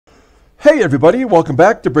Hey everybody, welcome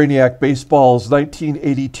back to Brainiac Baseball's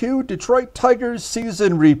 1982 Detroit Tigers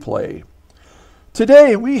season replay.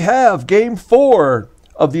 Today we have Game 4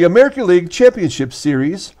 of the American League Championship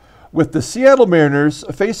Series with the Seattle Mariners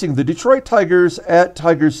facing the Detroit Tigers at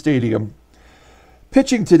Tiger Stadium.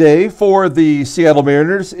 Pitching today for the Seattle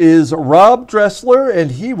Mariners is Rob Dressler,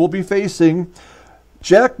 and he will be facing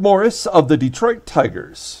Jack Morris of the Detroit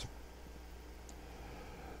Tigers.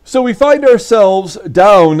 So we find ourselves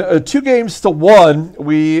down 2-1.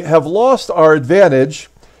 We have lost our advantage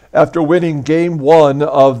after winning Game 1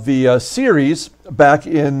 of the series back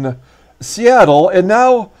in Seattle. And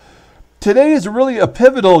now today is really a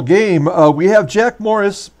pivotal game. We have Jack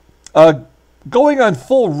Morris going on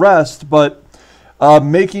full rest, but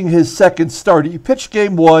making his second start. He pitched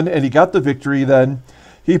Game 1 and he got the victory then.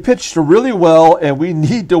 He pitched really well, and we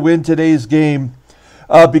need to win today's game.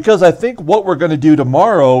 Because I think what we're going to do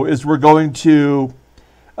tomorrow is we're going to,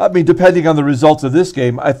 depending on the results of this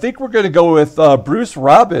game, I think we're going to go with Bruce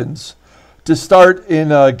Robbins to start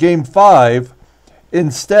in Game 5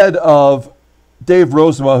 instead of Dave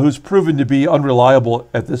Rozema, who's proven to be unreliable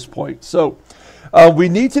at this point. So we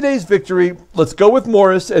need today's victory. Let's go with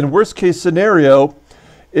Morris, and worst case scenario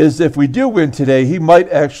is if we do win today, he might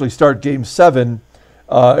actually start Game 7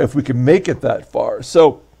 if we can make it that far.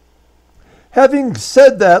 So having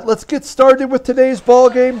said that, let's get started with today's ball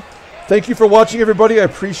game. Thank you for watching, everybody. I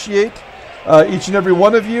appreciate each and every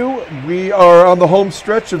one of you. We are on the home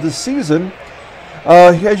stretch of the season.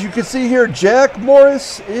 As you can see here, Jack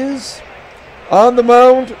Morris is on the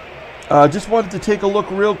mound. Just wanted to take a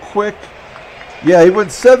look real quick. Yeah, he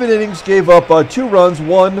went 7 innings, gave up 2 runs,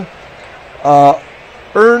 1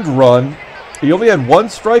 earned run. He only had 1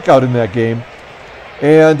 strikeout in that game.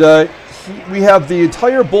 And we have the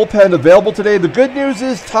entire bullpen available today. The good news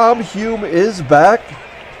is Tom Hume is back.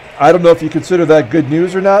 I don't know if you consider that good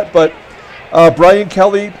news or not, but Brian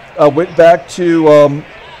Kelly went back to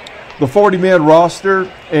the 40-man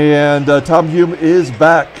roster, and Tom Hume is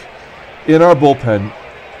back in our bullpen.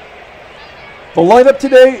 The lineup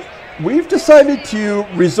today, we've decided to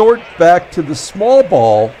resort back to the small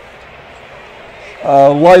ball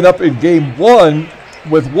lineup in Game 1.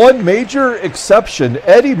 With one major exception.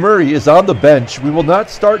 Eddie Murray is on the bench. We will not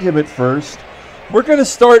start him at first. We're going to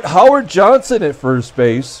start Howard Johnson at first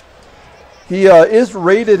base. He is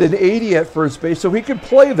rated an 80 at first base, so he can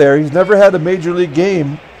play there. He's never had a major league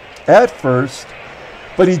game at first,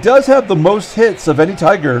 but he does have the most hits of any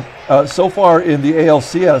Tiger so far in the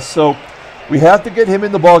ALCS, so we have to get him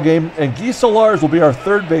in the ball game, and Guy Sularz will be our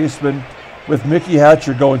third baseman with Mickey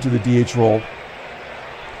Hatcher going to the DH role.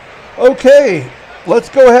 Okay. Let's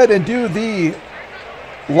go ahead and do the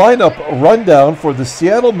lineup rundown for the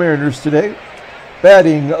Seattle Mariners today.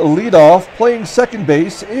 Batting leadoff, playing second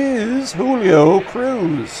base is Julio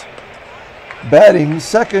Cruz. Batting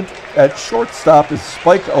second at shortstop is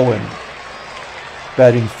Spike Owen.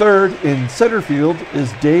 Batting third in center field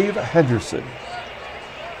is Dave Henderson.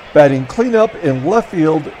 Batting cleanup in left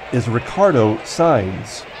field is Ricardo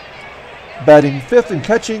Saenz. Batting fifth and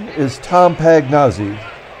catching is Tom Pagnozzi.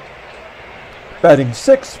 Batting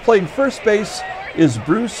sixth, playing first base, is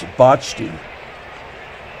Bruce Bochte.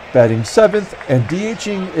 Batting seventh and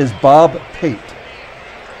DHing is Bob Pate.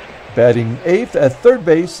 Batting eighth at third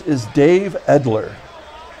base is Dave Edler.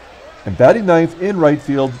 And batting ninth in right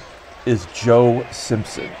field is Joe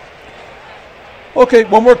Simpson. Okay,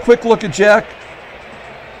 one more quick look at Jack.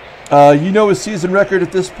 You know his season record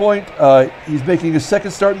at this point. He's making his second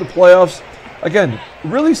start in the playoffs. Again,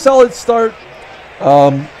 really solid start.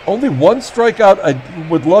 Only 1 strikeout. I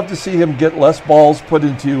would love to see him get less balls put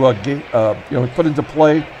into put into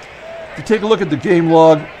play. If you take a look at the game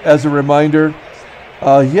log as a reminder,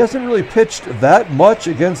 he hasn't really pitched that much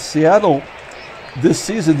against Seattle this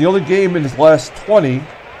season. The only game in his last 20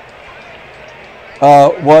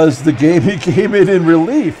 was the game he came in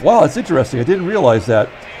relief. Wow, that's interesting. I didn't realize that.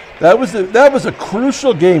 That was a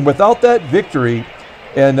crucial game. Without that victory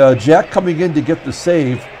and Jack coming in to get the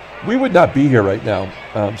save, we would not be here right now.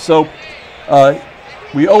 So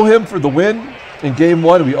we owe him for the win in Game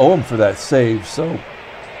 1. We owe him for that save. So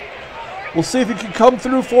we'll see if he can come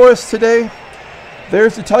through for us today.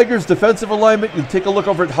 There's the Tigers' defensive alignment. You can take a look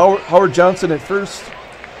over at Howard Johnson at first.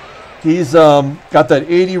 He's got that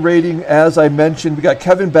 80 rating, as I mentioned. We got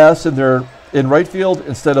Kevin Bass in there in right field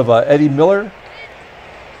instead of Eddie Miller.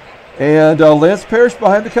 And Lance Parrish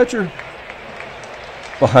behind the catcher.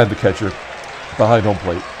 Behind home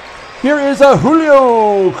plate. Here is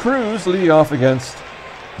Julio Cruz leading off against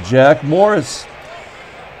Jack Morris.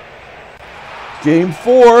 Game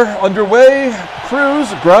 4 underway.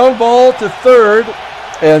 Cruz, ground ball to third.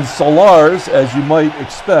 And Sularz, as you might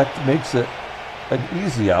expect, makes it an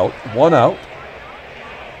easy out. 1 out.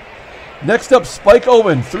 Next up, Spike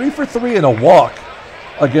Owen, 3 for 3 and a walk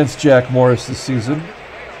against Jack Morris this season.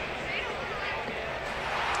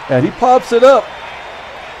 And he pops it up.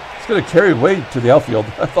 It's going to carry Wade to the outfield.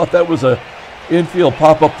 I thought that was a infield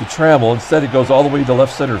pop-up to Trammell. Instead, it goes all the way to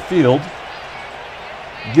left center field.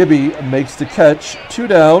 Gibby makes the catch. 2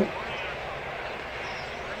 down.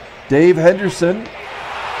 Dave Henderson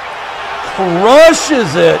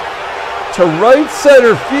crushes it to right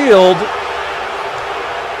center field.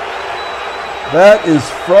 That is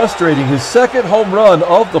frustrating. His second home run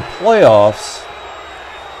of the playoffs.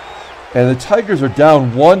 And the Tigers are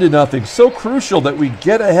down 1-0. So crucial that we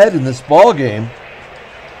get ahead in this ball game.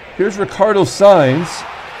 Here's Ricardo Saenz,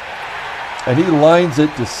 and he lines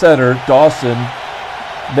it to center. Dawson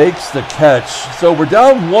makes the catch. So we're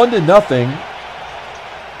down 1-0.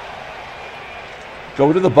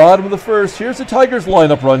 Go to the bottom of the first. Here's the Tigers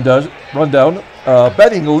lineup rundown.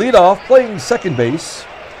 Batting leadoff, playing second base,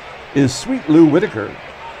 is Sweet Lou Whitaker.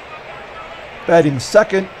 Batting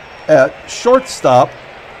second at shortstop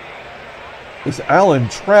is Alan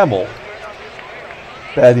Trammell.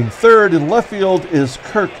 Batting third in left field is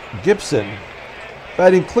Kirk Gibson.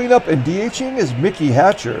 Batting cleanup and DHing is Mickey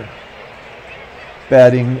Hatcher.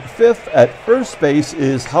 Batting fifth at first base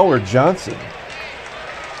is Howard Johnson.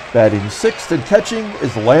 Batting sixth and catching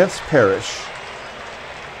is Lance Parrish.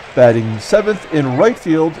 Batting seventh in right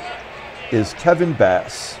field is Kevin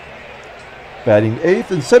Bass. Batting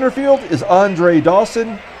eighth in center field is Andre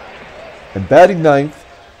Dawson. And batting ninth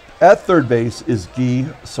at third base is Guy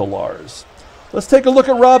Sularz. Let's take a look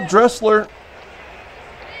at Rob Dressler.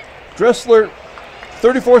 Dressler,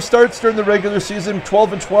 34 starts during the regular season,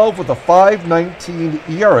 12-12 with a 5.19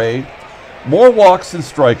 ERA. More walks than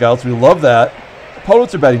strikeouts. We love that.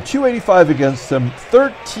 Opponents are batting .285 against him,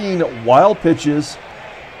 13 wild pitches,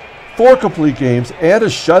 4 complete games, and a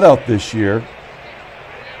shutout this year.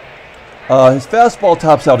 His fastball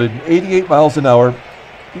tops out at 88 miles an hour.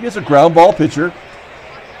 He is a ground ball pitcher.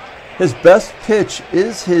 His best pitch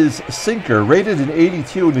is his sinker, rated an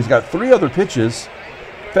 82, and he's got 3 other pitches.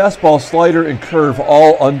 Fastball, slider, and curve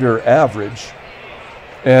all under average.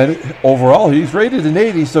 And overall, he's rated an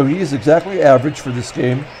 80, so he's exactly average for this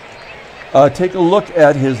game. Take a look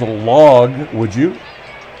at his log, would you?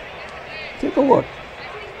 Take a look.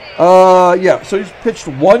 Yeah, so he's pitched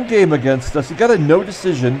 1 game against us. He got a no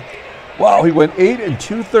decision. Wow, he went 8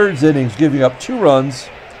 2/3 innings, giving up 2 runs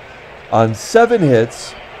on 7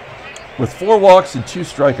 hits with 4 walks and 2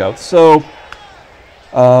 strikeouts. So,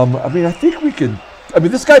 I mean, I think we could. I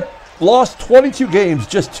mean, this guy lost 22 games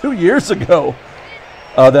just 2 years ago.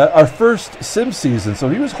 That our first sim season, so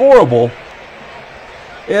he was horrible.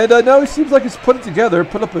 And now he seems like he's put it together,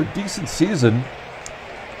 put up a decent season.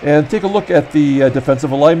 And take a look at the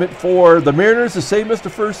defensive alignment for the Mariners, the same as the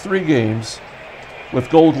first 3 games, with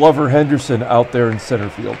Gold Glover Henderson out there in center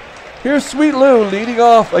field. Here's Sweet Lou leading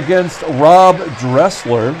off against Rob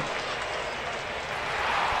Dressler.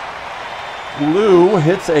 Lou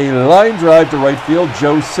hits a line drive to right field.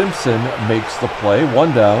 Joe Simpson makes the play.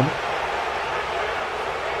 1 down.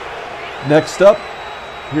 Next up,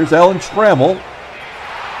 here's Alan Trammell.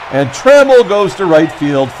 And Trammell goes to right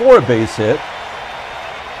field for a base hit.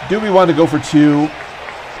 Do we want to go for 2?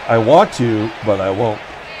 I want to, but I won't.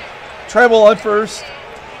 Trammell on first.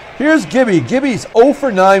 Here's Gibby. Gibby's 0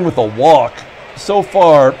 for 9 with a walk. So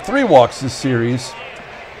far, 3 walks this series.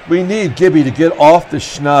 We need Gibby to get off the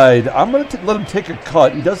schneid. I'm going to let him take a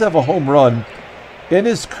cut. He does have a home run in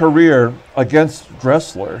his career against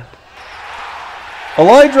Dressler. A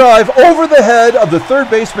line drive over the head of the third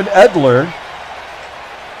baseman Edler.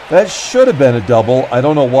 That should have been a double. I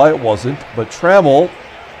don't know why it wasn't, but Trammell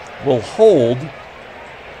will hold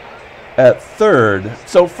at third.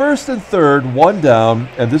 So first and third, 1 down,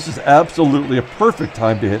 and this is absolutely a perfect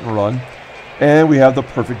time to hit and run. And we have the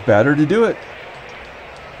perfect batter to do it.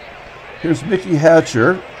 Here's Mickey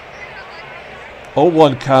Hatcher.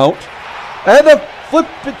 0-1 count. And a flip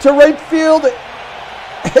it to right field.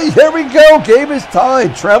 Hey, there we go. Game is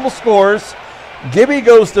tied. Trammell scores. Gibby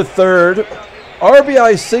goes to third.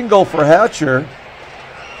 RBI single for Hatcher.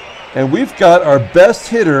 And we've got our best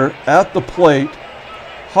hitter at the plate,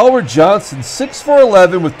 Howard Johnson, 6 for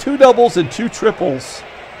 11 with 2 doubles and 2 triples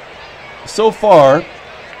so far.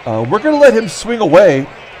 We're going to let him swing away.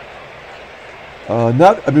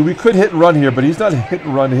 I mean, we could hit and run here, but he's not a hit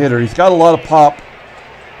and run hitter. He's got a lot of pop.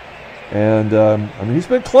 And, I mean, he's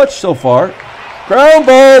been clutch so far. Ground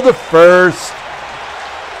ball to first.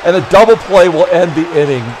 And a double play will end the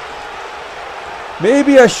inning.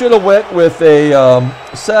 Maybe I should have went with a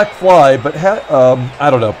sac fly, but I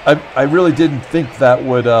don't know. I really didn't think that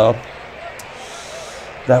would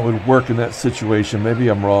work in that situation. Maybe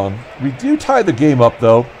I'm wrong. We do tie the game up,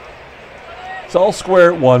 though. It's all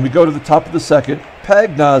square at 1. We go to the top of the second.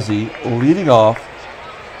 Pagnozzi leading off.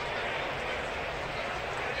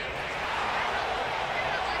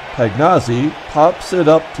 Pagnozzi pops it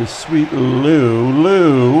up to Sweet Lou.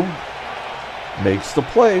 Lou makes the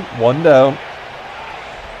play. 1 down.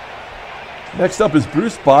 Next up is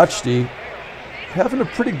Bruce Bochte, having a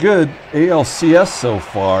pretty good ALCS so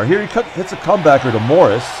far. Here he hits a comebacker to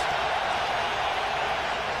Morris.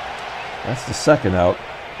 That's the second out.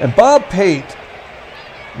 And Bob Pate,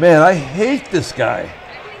 man, I hate this guy.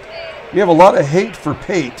 We have a lot of hate for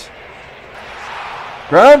Pate.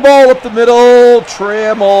 Ground ball up the middle.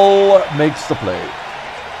 Trammell makes the play.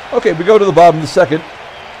 Okay, we go to the bottom of the second.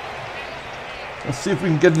 Let's see if we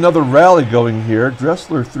can get another rally going here.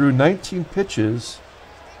 Dressler threw 19 pitches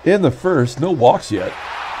in the first. No walks yet.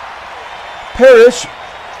 Parrish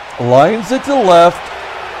lines it to left.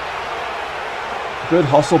 Good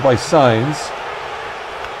hustle by Saenz.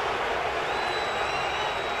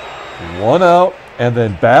 1 out. And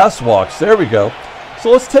then Bass walks. There we go. So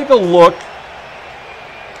let's take a look.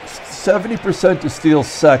 70% to steal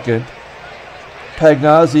second.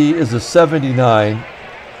 Pagnozzi is a 79.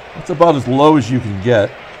 That's about as low as you can get.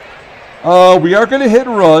 We are going to hit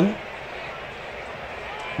and run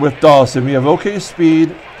with Dawson. We have okay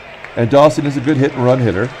speed, and Dawson is a good hit and run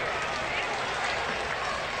hitter.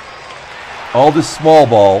 All this small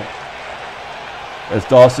ball as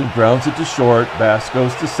Dawson grounds it to short. Bass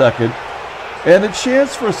goes to second. And a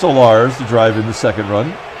chance for Sularz to drive in the second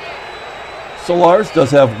run. Sularz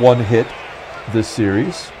does have 1 hit this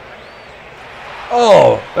series.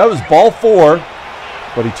 Oh, that was ball 4.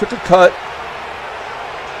 But he took a cut,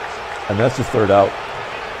 and that's the 3rd out.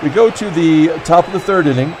 We go to the top of the 3rd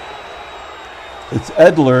inning. It's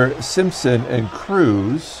Edler, Simpson, and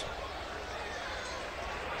Cruz.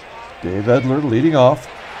 Dave Edler leading off,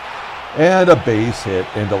 and a base hit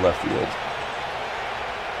into left field.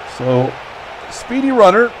 So, speedy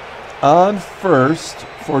runner on first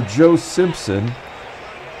for Joe Simpson.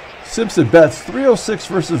 Simpson bats .306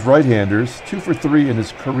 versus right-handers, 2 for 3 in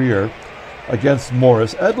his career against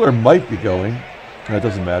Morris. Edler might be going. That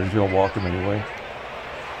doesn't matter. He's going to walk him anyway.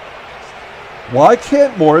 Why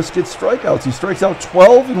can't Morris get strikeouts? He strikes out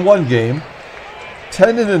 12 in one game,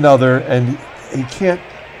 10 in another, and he can't.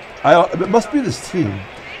 It must be this team.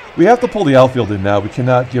 We have to pull the outfield in now. We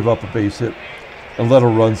cannot give up a base hit and let a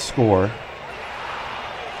run score.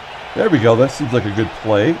 There we go. That seems like a good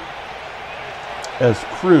play. As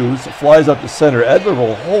Cruz flies up to center, Edler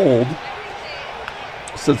will hold.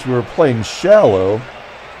 Since we were playing shallow.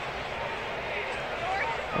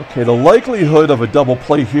 Okay, the likelihood of a double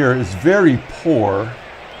play here is very poor.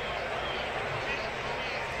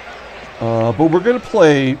 But we're going to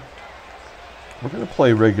play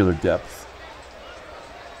regular depth.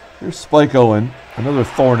 Here's Spike Owen, another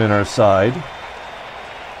thorn in our side.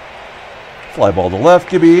 Fly ball to left,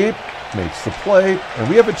 Gibby makes the play, and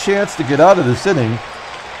we have a chance to get out of this inning.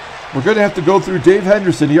 We're going to have to go through Dave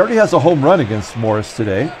Henderson. He already has a home run against Morris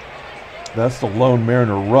today. That's the lone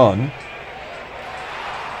Mariner run.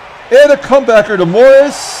 And a comebacker to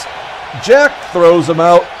Morris. Jack throws him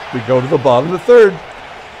out. We go to the bottom of the 3rd.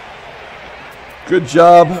 Good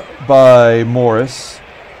job by Morris.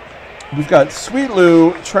 We've got Sweet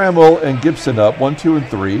Lou, Trammell, and Gibson up. 1, 2, and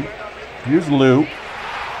 3. Here's Lou.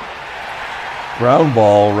 Ground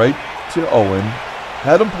ball right to Owen.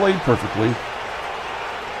 Had him played perfectly.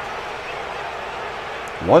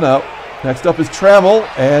 1 out. Next up is Trammell,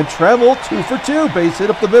 and Trammell 2 for 2. Base hit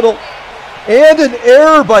up the middle. And an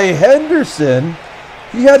error by Henderson.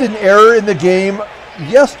 He had an error in the game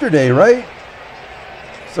yesterday, right?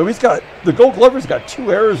 So the Gold Glover's got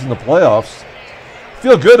 2 errors in the playoffs.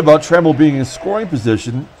 Feel good about Trammell being in scoring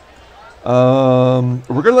position. We're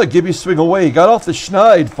going to let Gibby swing away. He got off the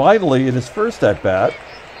schneid finally in his first at-bat.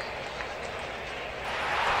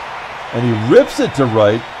 And he rips it to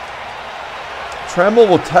right. Trammell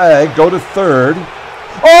will tag, go to 3rd.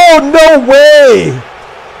 Oh, no way!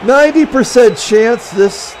 90% chance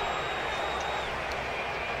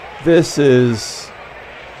this is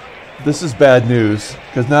bad news,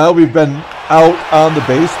 because now we've been out on the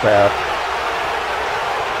base path,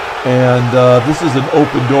 and this is an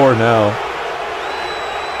open door now.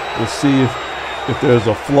 We'll see if there's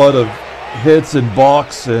a flood of hits and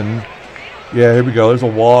balks, and yeah, here we go. There's a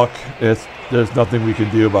walk. There's nothing we can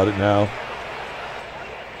do about it now.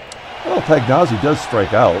 Well, Pagnozzi does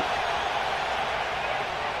strike out.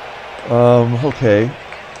 Okay.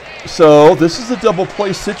 So this is a double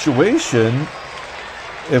play situation.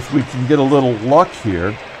 If we can get a little luck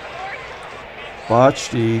here.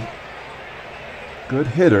 Bochte, good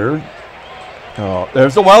hitter. Oh,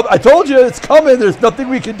 there's a wild. I told you it's coming. There's nothing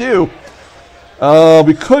we can do.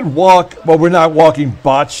 We could walk. Well, we're not walking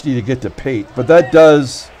Bochte to get to Pate, but that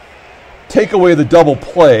does take away the double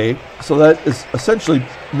play. So that is essentially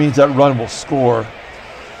means that run will score.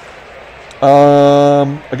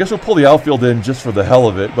 I guess we'll pull the outfield in just for the hell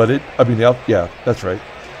of it. But yeah, that's right.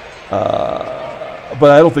 But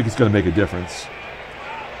I don't think it's going to make a difference.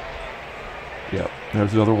 Yeah,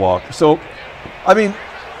 there's another walk. So, I mean,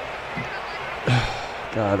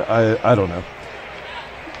 God, I don't know.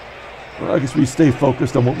 Well, I guess we stay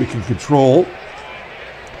focused on what we can control,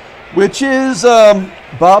 which is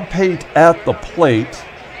Bob Pate at the plate.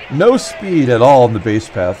 No speed at all in the base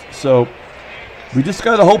path. So, we just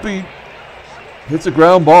got to hope he hits a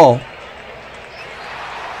ground ball.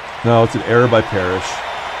 No, it's an error by Parrish.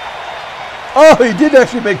 Oh, he did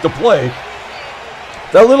actually make the play.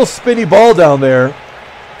 That little spinny ball down there,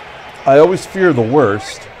 I always fear the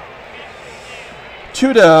worst.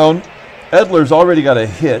 2 down. Edler's already got a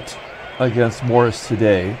hit against Morris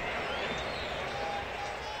today.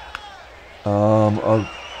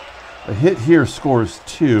 A hit here scores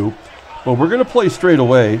 2, but we're going to play straight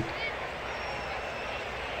away.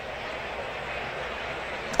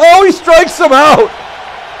 Oh, he strikes him out!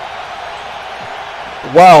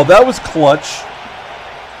 Wow, that was clutch.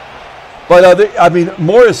 But, I mean,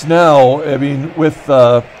 Morris now, with,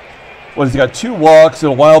 what has he got, 2 walks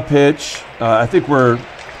and a wild pitch. I think we're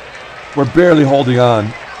barely holding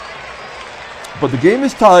on. But the game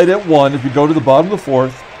is tied at 1 if you go to the bottom of the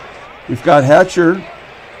 4th. We've got Hatcher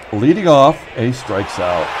leading off, and he strikes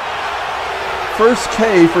out. First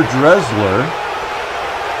K for Dressler.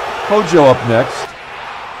 Hojo up next.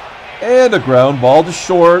 And a ground ball to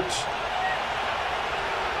short.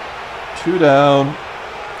 2 down.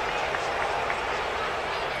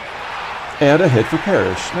 And a hit for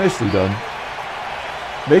Parrish. Nicely done.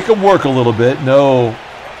 Make him work a little bit. No.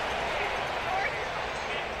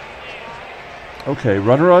 Okay,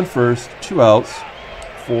 runner on first. 2 outs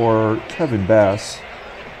for Kevin Bass.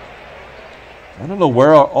 I don't know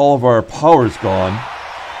where all of our power's gone.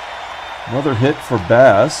 Another hit for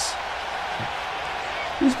Bass.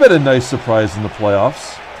 He's been a nice surprise in the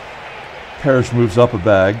playoffs. Parrish moves up a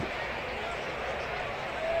bag.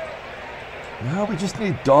 Now we just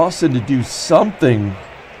need Dawson to do something.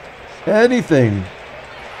 Anything.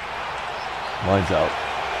 Line's out.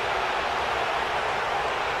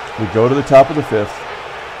 We go to the top of the 5th.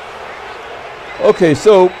 Okay,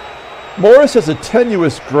 so Morris has a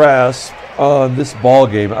tenuous grasp on this ball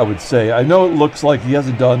game, I would say. I know it looks like he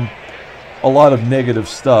hasn't done a lot of negative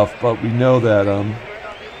stuff, but we know that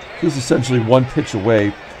he's essentially 1 pitch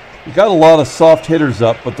away. He got a lot of soft hitters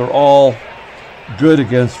up, but they're all good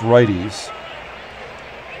against righties.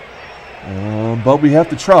 But we have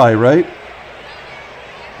to try, right?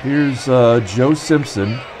 Here's Joe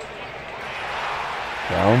Simpson.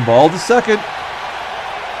 Down ball to second.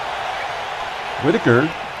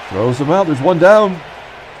 Whitaker throws him out. There's 1 down.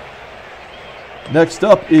 Next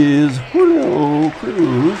up is Julio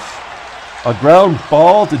Cruz. A ground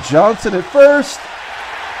ball to Johnson at first.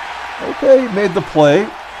 Okay, made the play.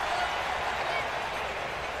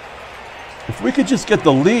 If we could just get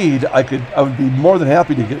the lead, I would be more than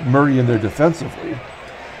happy to get Murray in there defensively.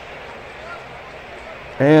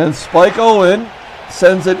 And Spike Owen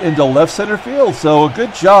sends it into left center field. So a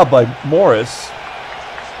good job by Morris,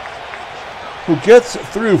 who gets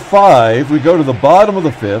through 5. We go to the bottom of the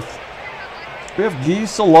 5th. We have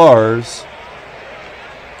Sularz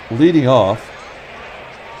leading off.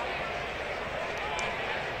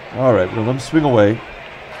 All right, we'll let him swing away.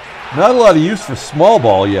 Not a lot of use for small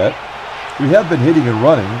ball yet. We have been hitting and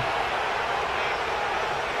running.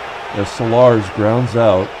 As Sularz grounds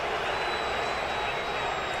out.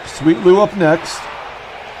 Sweet Lou up next.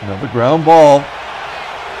 Another ground ball.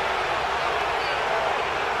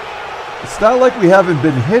 It's not like we haven't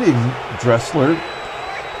been hitting Dressler.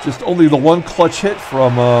 Just only the 1 clutch hit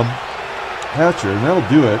from Hatcher, and that'll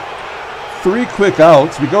do it. 3 quick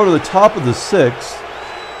outs. We go to the top of the 6th.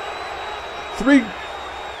 3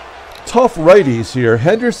 tough righties here.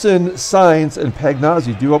 Henderson, Saenz, and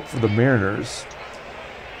Pagnozzi due up for the Mariners.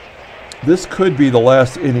 This could be the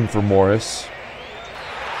last inning for Morris,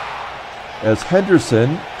 as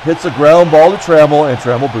Henderson hits a ground ball to Trammell, and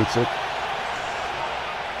Trammell boots it.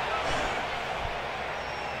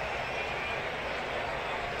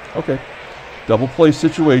 Okay, double play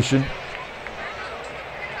situation.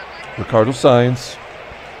 Ricardo Saenz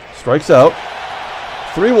strikes out.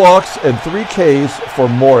 3 walks and 3 Ks for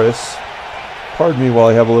Morris. Pardon me while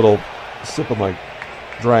I have a little sip of my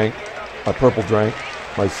drink, my purple drink,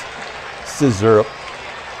 my scissor.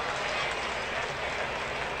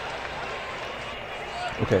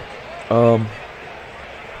 Okay.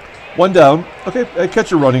 1 down. Okay, I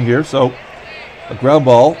catch a running here, so a ground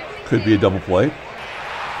ball could be a double play.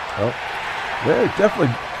 Oh, they're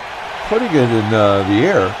definitely putting it in the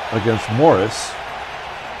air against Morris.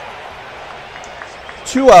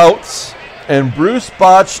 2 outs and Bruce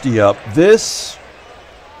Bochte up. This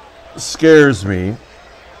scares me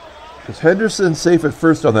because Henderson's safe at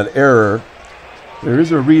first on that error. There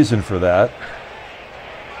is a reason for that,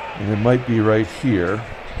 and it might be right here.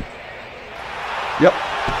 Yep.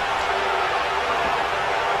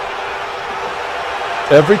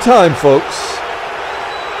 Every time, folks.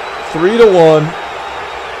 3-1.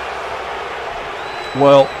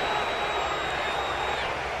 Well,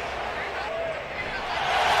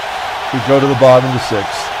 we go to the bottom of the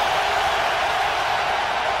 6th.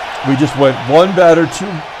 We just went 1 batter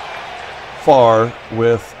too far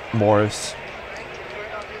with Morris.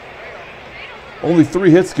 Only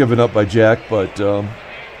 3 hits given up by Jack, but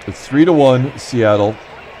it's 3-1 Seattle.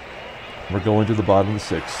 We're going to the bottom of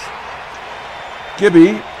the 6th.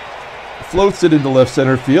 Gibby floats it into left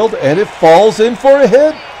center field, and it falls in for a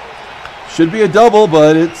hit. Should be a double,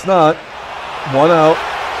 but it's not. 1 out.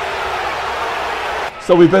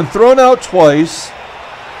 So we've been thrown out twice.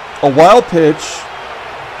 A wild pitch.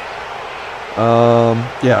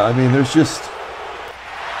 Yeah, I mean, there's just...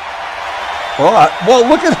 Well,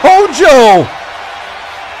 look at Hojo!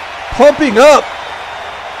 Pumping up.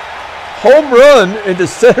 Home run into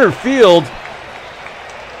center field.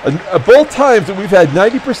 Both times that we've had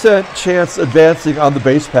 90% chance advancing on the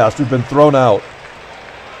base pass, we've been thrown out.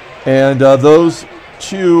 And those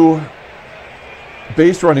 2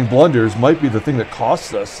 base running blunders might be the thing that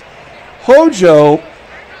costs us. Hojo,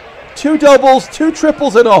 2 doubles, 2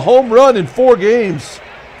 triples, and a home run in 4 games.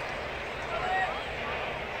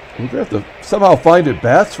 We're going to have to somehow find at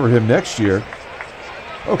bats for him next year.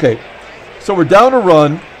 Okay, so we're down a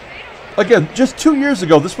run. Again, just 2 years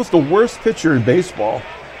ago, this was the worst pitcher in baseball.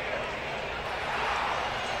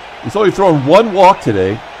 He's only thrown 1 walk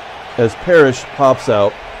today as Parrish pops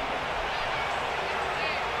out.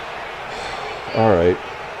 All right.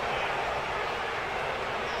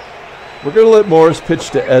 We're going to let Morris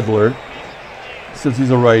pitch to Edler. Since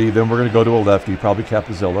he's a righty, then we're going to go to a lefty, probably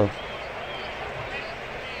Capizillo.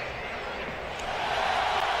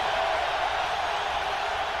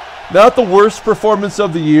 Not the worst performance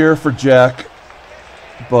of the year for Jack,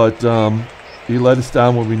 but he let us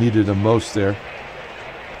down when we needed him most there.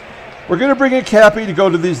 We're going to bring in Cappy to go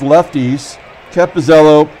to these lefties.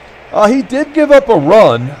 Capizillo, he did give up a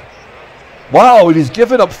run. Wow, and he's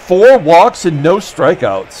given up 4 walks and no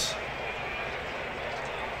strikeouts.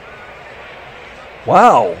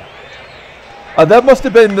 Wow. That must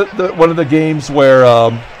have been one of the games where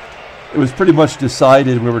it was pretty much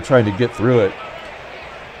decided we were trying to get through it.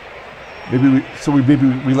 Maybe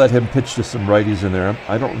we let him pitch to some righties in there.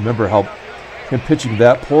 I don't remember him pitching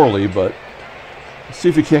that poorly, but let's see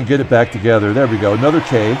if he can't get it back together. There we go. Another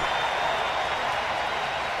K.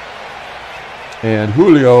 And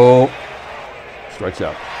Julio strikes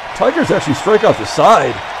out. Tigers actually strike out the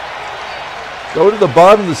side. Go to the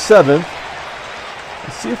bottom of the 7th.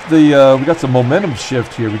 Let's see if we got some momentum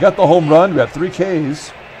shift here. We got the home run. We got 3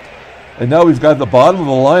 Ks. And now we've got the bottom of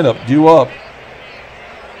the lineup due up.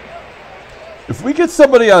 If we get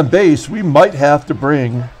somebody on base, we might have to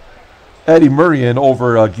bring Eddie Murray in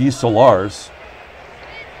over Guy Sularz.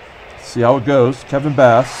 See how it goes. Kevin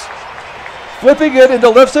Bass. Flipping it into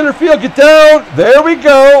left center field. Get down. There we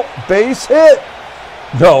go. Base hit.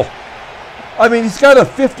 No. I mean, he's got a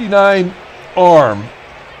 59 arm.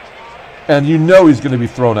 And you know he's going to be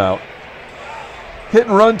thrown out. Hit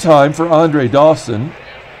and run time for Andre Dawson.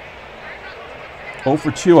 0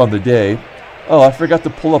 for 2 on the day. Oh, I forgot to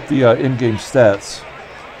pull up the in-game stats.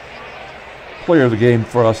 Player of the game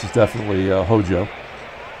for us is definitely Hojo.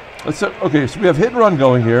 Okay, so we have hit and run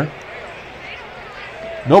going here.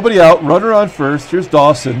 Nobody out. Runner on first. Here's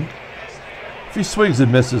Dawson. If he swings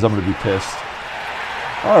and misses, I'm going to be pissed.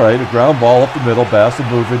 All right, a ground ball up the middle. Bass will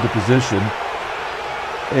move into position.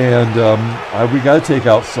 And we got to take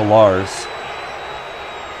out Sularz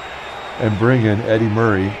and bring in Eddie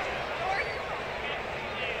Murray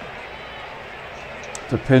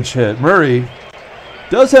to pinch hit. Murray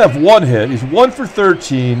does have 1 hit. He's 1 for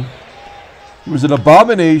 13. He was an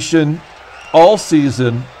abomination all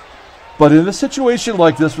season. But in a situation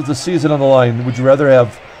like this with the season on the line, would you rather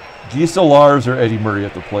have Guy Sularz or Eddie Murray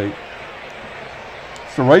at the plate?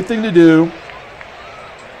 It's the right thing to do.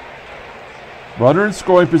 Runner in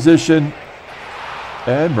scoring position.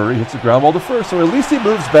 And Murray hits a ground ball to first. So at least he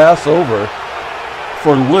moves Bass over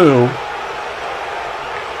for Lou.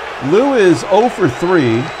 Lou is 0 for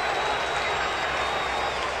 3.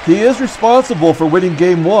 He is responsible for winning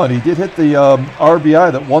game 1. He did hit the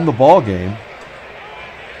RBI that won the ball game.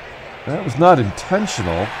 That was not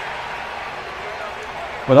intentional.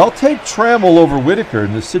 But I'll take Trammell over Whitaker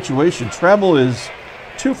in this situation. Trammell is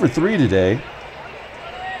 2 for 3 today.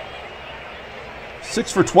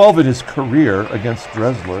 6 for 12 in his career against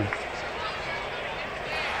Dressler.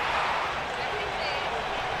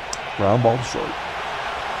 Ground ball short.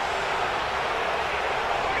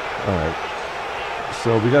 All right.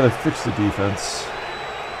 So we got to fix the defense.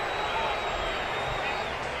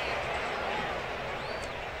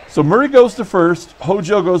 So Murray goes to first.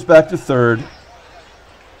 Hojo goes back to third.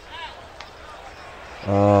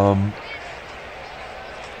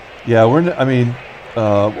 Yeah,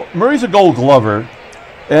 Murray's a Gold Glover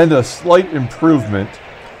and a slight improvement,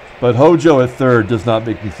 but Hojo at third does not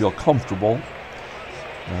make me feel comfortable.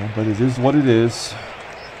 But it is what it is.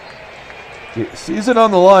 Season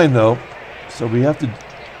on the line, though, so we have to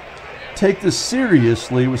take this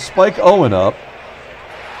seriously with Spike Owen up.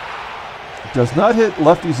 Does not hit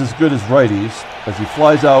lefties as good as righties as he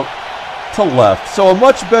flies out to left. So a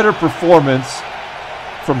much better performance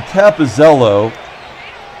from Capizzello,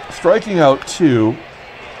 striking out 2.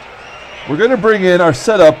 We're going to bring in our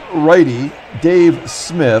setup righty, Dave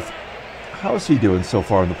Smith. How's he doing so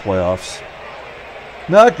far in the playoffs?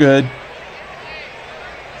 Not good.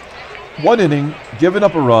 1 inning, giving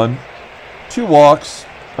up a run, 2 walks,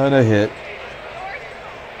 and a hit.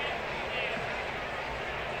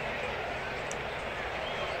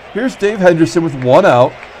 Here's Dave Henderson with 1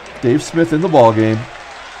 out. Dave Smith in the ballgame.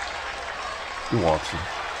 He walks him.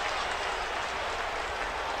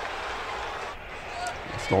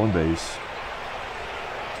 Stolen base.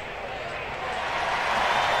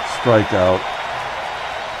 Strikeout.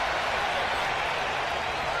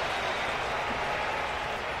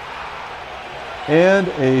 And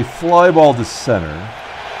a fly ball to center.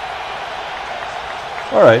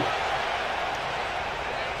 All right.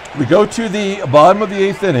 We go to the bottom of the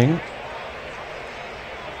 8th inning.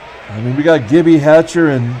 We got Gibby, Hatcher,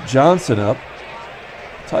 and Johnson up.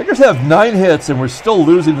 Tigers have 9 hits, and we're still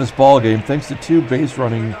losing this ball game thanks to 2 base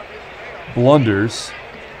running blunders.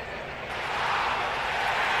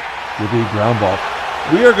 Gibby, ground ball.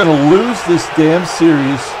 We are going to lose this damn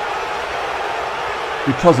series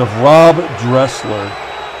because of Rob Dressler.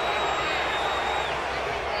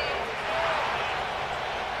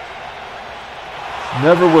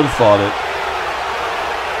 Never would have thought it.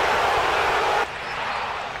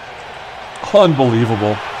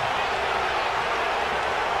 Unbelievable.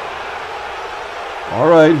 All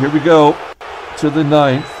right, here we go to the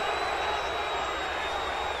 9th.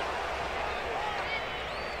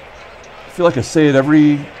 I feel like I say it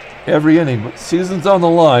every inning, but season's on the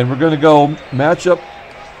line. We're going to go match up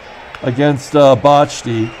against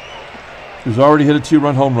Bochte, who's already hit a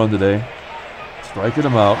 2-run home run today. Striking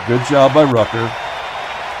him out. Good job by Rucker.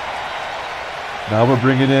 Now we're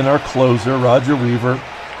bringing in our closer, Roger Weaver,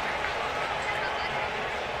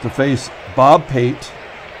 to face Bob Pate.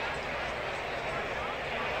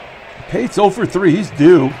 Pate's 0 for 3. He's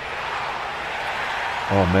due.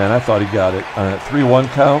 Oh, man, I thought he got it on that 3-1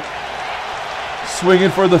 count. Swinging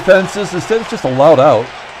for the fences. Instead, it's just a loud out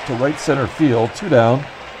to right center field. 2 down.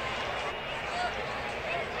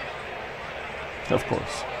 Of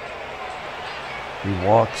course. He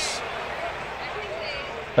walks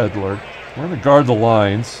Edler. We're going to guard the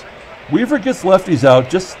lines. Weaver gets lefties out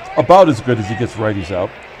just about as good as he gets righties out.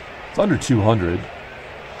 It's under 200.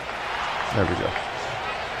 There we go.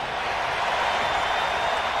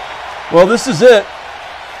 Well, this is it.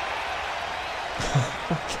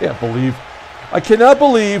 I cannot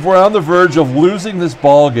believe we're on the verge of losing this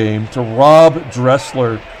ball game to Rob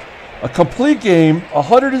Dressler. A complete game,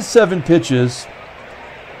 107 pitches,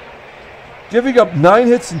 giving up 9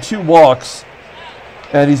 hits and 2 walks,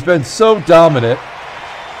 and he's been so dominant.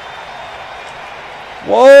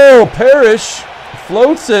 Whoa, Parrish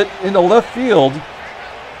floats it into left field,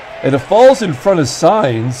 and it falls in front of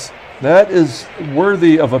Saenz. That is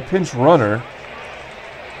worthy of a pinch runner,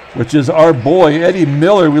 which is our boy, Eddie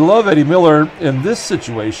Miller. We love Eddie Miller in this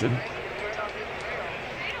situation.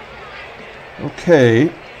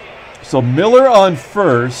 Okay, so Miller on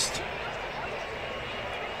first.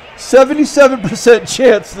 77%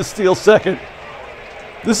 chance to steal second.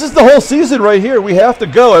 This is the whole season right here. We have to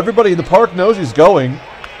go. Everybody in the park knows he's going.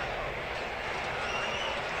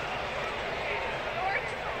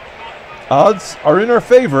 Odds are in our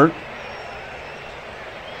favor.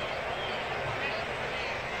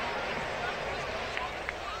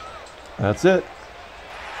 That's it.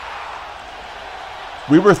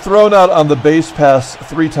 We were thrown out on the base pass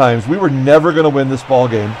 3 times. We were never going to win this ball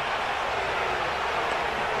game.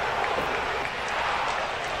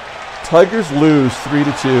 Tigers lose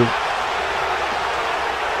 3-2.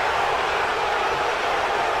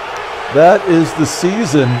 That is the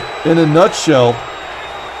season in a nutshell.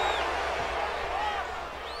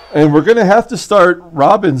 And we're going to have to start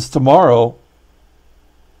Robbins tomorrow.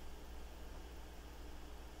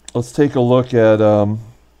 Let's take a look at the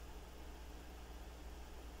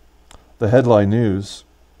headline news.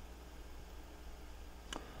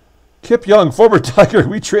 Kip Young, former Tiger,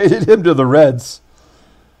 we traded him to the Reds.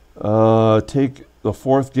 Take the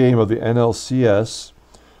 4th game of the NLCS.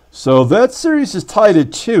 So that series is tied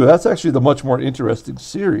at 2. That's actually the much more interesting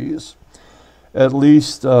series. At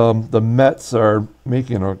least the Mets are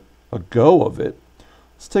making a go of it.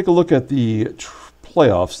 Let's take a look at the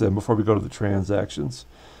playoffs then before we go to the transactions.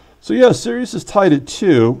 So yeah, series is tied at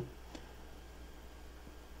 2.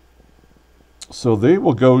 So they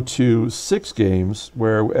will go to 6 games,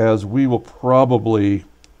 whereas we will probably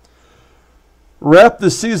wrap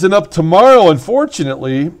the season up tomorrow.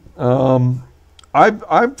 Unfortunately, I'm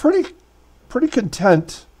pretty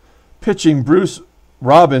content pitching Bruce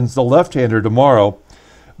Robbins, the left-hander, tomorrow.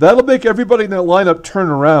 That'll make everybody in that lineup turn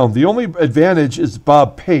around. The only advantage is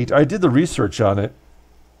Bob Pate. I did the research on it.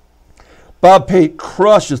 Bob Pate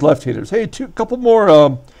crushes left-handers. Hey, a couple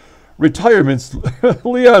more retirements.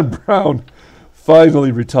 Leon Brown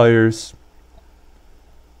finally retires.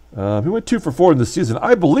 He went 2 for 4 in the season.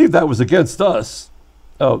 I believe that was against us.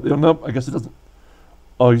 Oh, no, I guess it doesn't.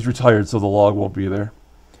 Oh, he's retired, so the log won't be there.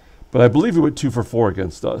 But I believe he went 2 for 4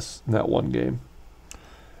 against us in that one game.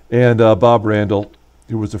 And Bob Randall,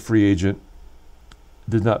 who was a free agent,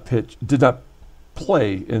 did not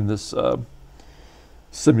play in this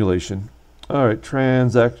simulation. All right,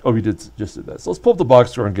 Oh, we just did that. So let's pull up the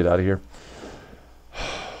box score and get out of here.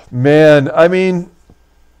 Man, I mean,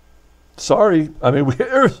 sorry. I mean,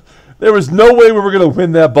 there was no way we were going to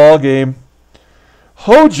win that ball game.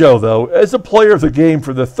 Hojo, though, as a player of the game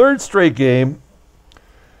for the 3rd straight game,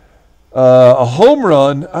 a home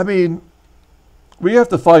run. I mean, we have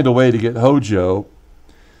to find a way to get Hojo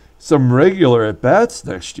some regular at-bats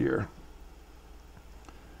next year.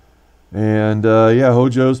 And, yeah,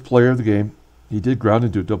 Hojo's player of the game. He did ground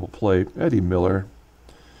into a double play. Eddie Miller.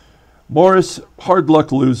 Morris, hard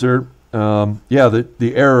luck loser. Yeah,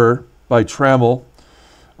 the error by Trammell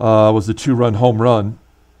was the 2-run home run,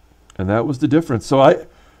 and that was the difference. So I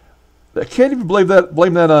can't even blame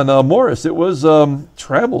that on Morris. It was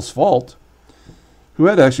Trammell's fault, who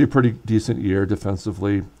had actually a pretty decent year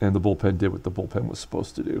defensively, and the bullpen did what the bullpen was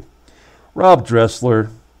supposed to do. Rob Dressler.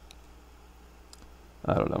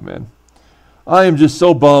 I don't know, man. I am just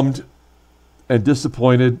so bummed and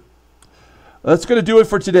disappointed. That's going to do it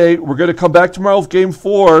for today. We're going to come back tomorrow with Game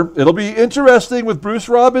 4. It'll be interesting with Bruce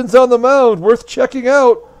Robbins on the mound. Worth checking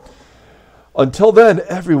out. Until then,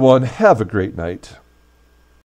 everyone, have a great night.